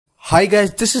Hi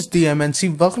guys, this is DM&C.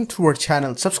 Welcome to our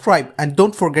channel. Subscribe and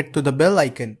don't forget to the bell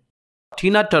icon.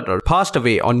 Tina Turner passed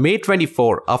away on May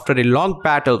 24 after a long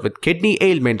battle with kidney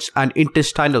ailments and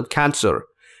intestinal cancer.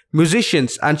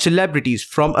 Musicians and celebrities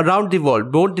from around the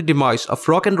world mourned the demise of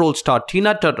rock and roll star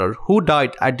Tina Turner, who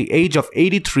died at the age of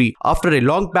 83 after a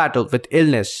long battle with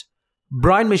illness.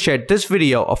 Brian shared this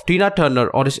video of Tina Turner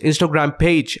on his Instagram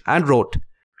page and wrote,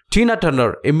 "Tina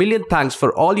Turner, a million thanks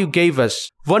for all you gave us.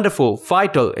 Wonderful,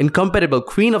 vital, incomparable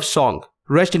queen of song.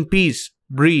 Rest in peace,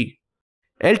 Bri."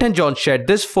 Elton John shared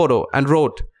this photo and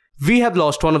wrote, "We have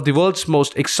lost one of the world's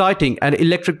most exciting and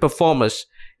electric performers,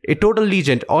 a total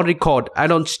legend on record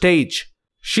and on stage.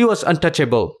 She was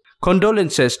untouchable.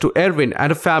 Condolences to Erwin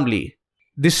and her family.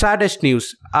 The saddest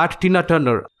news at Tina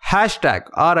Turner,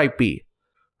 #RIP.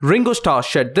 Ringo Starr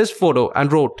shared this photo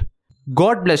and wrote,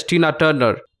 "God bless Tina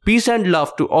Turner. Peace and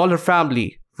love to all her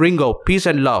family. Ringo, peace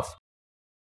and love."